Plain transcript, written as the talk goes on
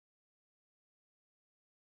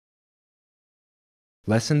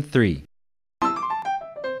Lesson 3.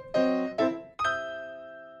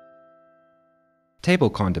 Table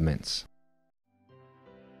condiments.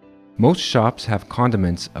 Most shops have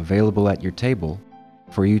condiments available at your table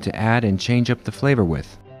for you to add and change up the flavor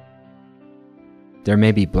with. There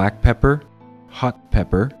may be black pepper, hot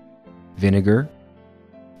pepper, vinegar,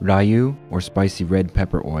 rayu or spicy red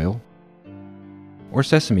pepper oil, or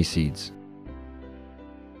sesame seeds.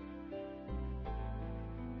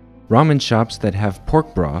 Ramen shops that have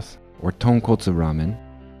pork broth or tonkotsu ramen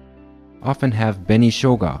often have beni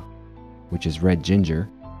shoga, which is red ginger,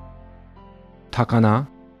 takana,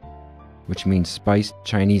 which means spiced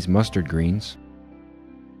Chinese mustard greens,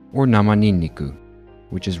 or nama ninniku,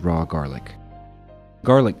 which is raw garlic.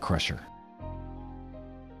 Garlic crusher.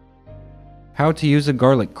 How to use a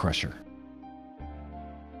garlic crusher.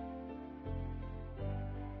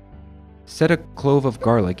 Set a clove of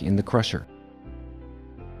garlic in the crusher.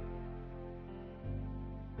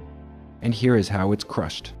 And here is how it's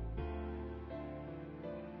crushed.